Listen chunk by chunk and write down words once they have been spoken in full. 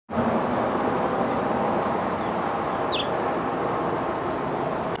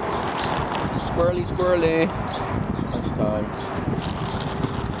squirrely, squirrely. Lunchtime.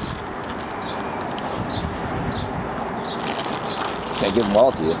 Can't give them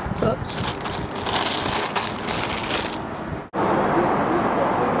all to you.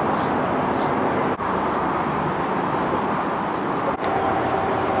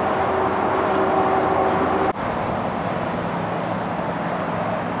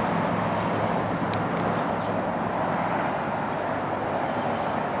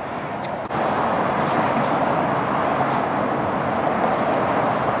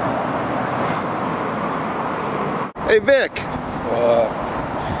 Hey Vic. What?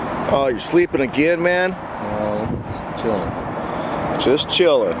 Oh, you're sleeping again, man? No, just chilling. Just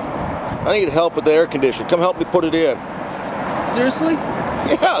chilling. I need help with the air conditioner. Come help me put it in. Seriously?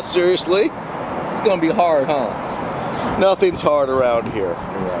 Yeah, seriously. It's gonna be hard, huh? Nothing's hard around here.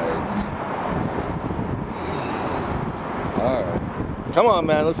 Right. Alright. Come on,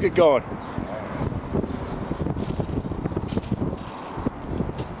 man. Let's get going.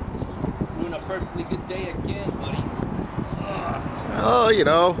 Doing a perfectly good day again, buddy. Oh, you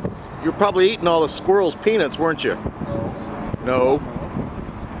know, you're probably eating all the squirrel's peanuts, weren't you? No.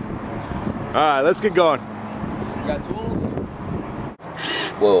 All right, let's get going. You got tools?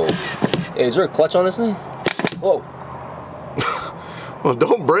 Whoa. Hey, is there a clutch on this thing? Whoa. Well,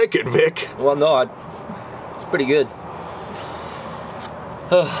 don't break it, Vic. Well, no, it's pretty good.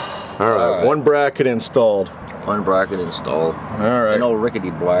 All right, one bracket installed. One bracket installed. All right. An old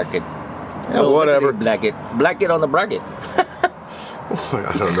rickety bracket. Yeah, whatever. Bracket on the bracket.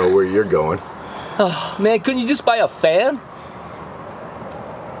 I don't know where you're going. Oh, man, couldn't you just buy a fan?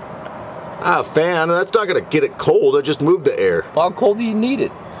 A fan? That's not going to get it cold. It just moved the air. How cold do you need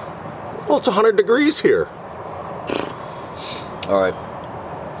it? Well, it's 100 degrees here. All right.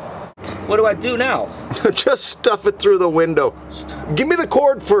 What do I do now? Just stuff it through the window. Give me the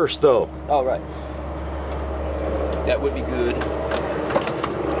cord first, though. All right. That would be good.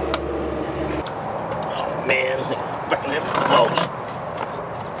 Oh, man, this thing freaking heavy. Whoa.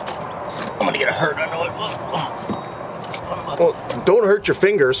 I'm gonna get hurt, I know it. Well, don't hurt your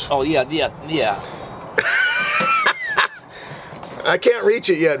fingers. Oh, yeah. I can't reach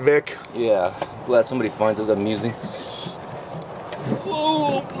it yet, Vic. Yeah, glad somebody finds this amusing.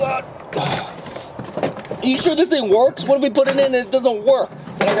 Oh, blood. Are you sure this thing works? What if we put it in and it doesn't work?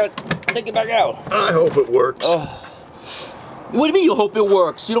 And I gotta take it back out. I hope it works. What do you mean you hope it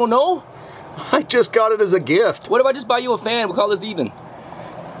works? You don't know? I just got it as a gift. What if I just buy you a fan? We'll call this even.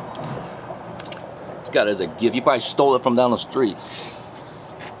 Got it as a gift. You probably stole it from down the street.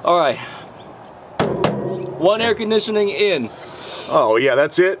 All right. One air conditioning in. Oh, yeah,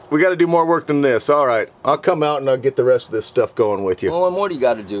 that's it? We got to do more work than this. All right. I'll come out and I'll get the rest of this stuff going with you. Well, what more do you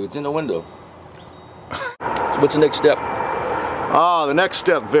got to do? It's in the window. So what's the next step? The next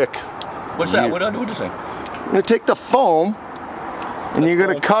step, Vic. What's that? What do I do with this thing? You're going to take the foam and you're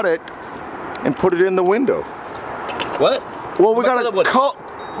going to cut it and put it in the window. What? Well, we got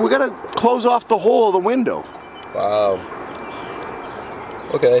to close off the hole of the window. Wow.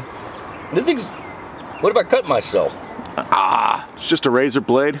 Okay. This thing's... What if I cut myself? It's just a razor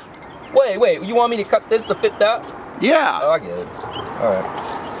blade. Wait. You want me to cut this to fit that? Yeah. Oh, I get it. All right.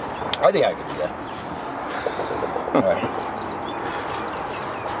 I think I can do that. All right.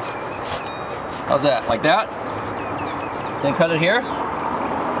 How's that? Like that? Then cut it here?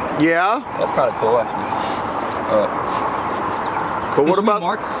 Yeah. That's kind of cool, actually. All right. But what about...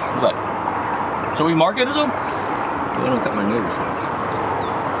 What? So we mark it as a... I don't cut my nose.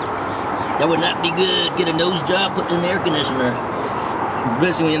 That would not be good. Get a nose job, put in the air conditioner.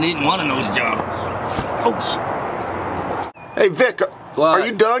 Especially when you didn't want a nose job. Ouch. Hey, Vic, are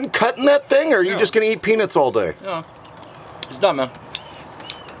you done cutting that thing, or are you just going to eat peanuts all day? Yeah. It's done, man.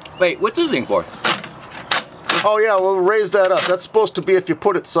 Wait, what's this thing for? Oh, yeah, we'll raise that up. That's supposed to be if you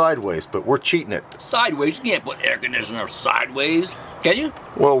put it sideways, but we're cheating it. Sideways? You can't put air conditioner sideways. Can you?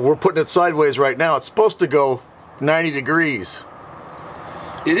 Well, we're putting it sideways right now. It's supposed to go 90 degrees.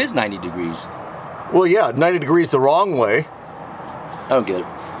 It is 90 degrees. Well, yeah, 90 degrees the wrong way. I don't get it.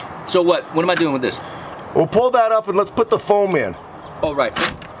 So what? What am I doing with this? We'll pull that up and let's put the foam in. Oh, right.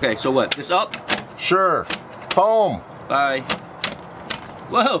 Okay, so what? This up? Sure. Foam. Bye.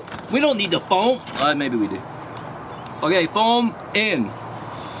 Whoa, we don't need the foam. Maybe we do. Okay, foam in.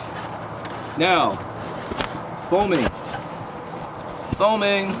 Now. Foaming.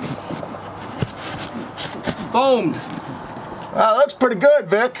 Foaming. Foamed. Wow, that's pretty good,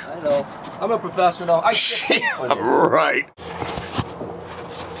 Vic. I know. I'm a professional. I Right.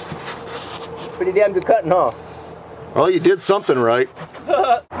 Pretty damn good cutting, huh? Well, you did something right.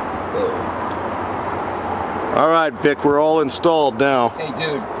 All right, Vic, we're all installed now. Hey,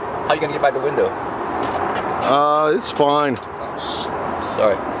 dude. How you gonna get by the window? It's fine.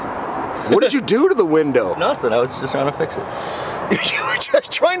 Sorry. What did you do to the window? Nothing. I was just trying to fix it. You were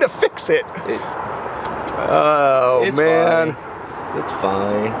just trying to fix it. Oh, It's man. Fine. It's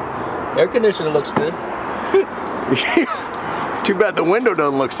fine. Air conditioner looks good. Too bad the window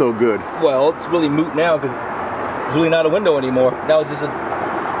doesn't look so good. Well, it's really moot now because it's really not a window anymore. Now it's just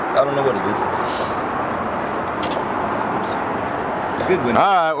I don't know what it is. It's a good window.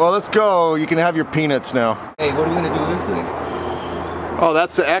 All right, well, let's go. You can have your peanuts now. Hey, what are we going to do with this thing? Oh,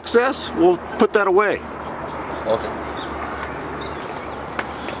 that's the excess? We'll put that away. Okay.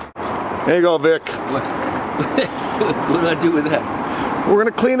 There you go, Vic. What? What do I do with that? We're going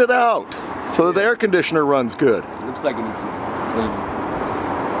to clean it out so that the air conditioner runs good. It looks like it needs some cleaning.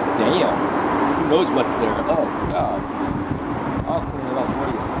 Damn. Who knows what's there? Oh, God. I'll clean it up for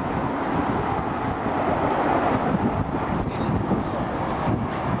you.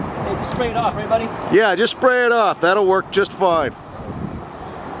 Hey, just spray it off, right, buddy? Yeah, just spray it off. That'll work just fine.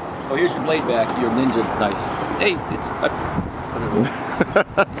 Oh, here's your blade back, your ninja knife. Hey, it's...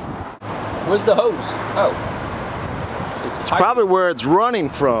 Where's the hose? Oh. It's probably where it's running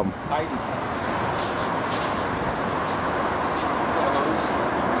from. Hiding.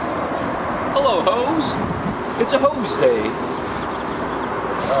 Hello, hose. It's a hose day.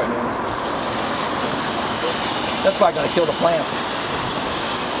 Alright, man. That's probably gonna kill the plant.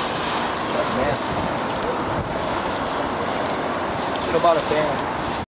 That's nasty. What about a fan?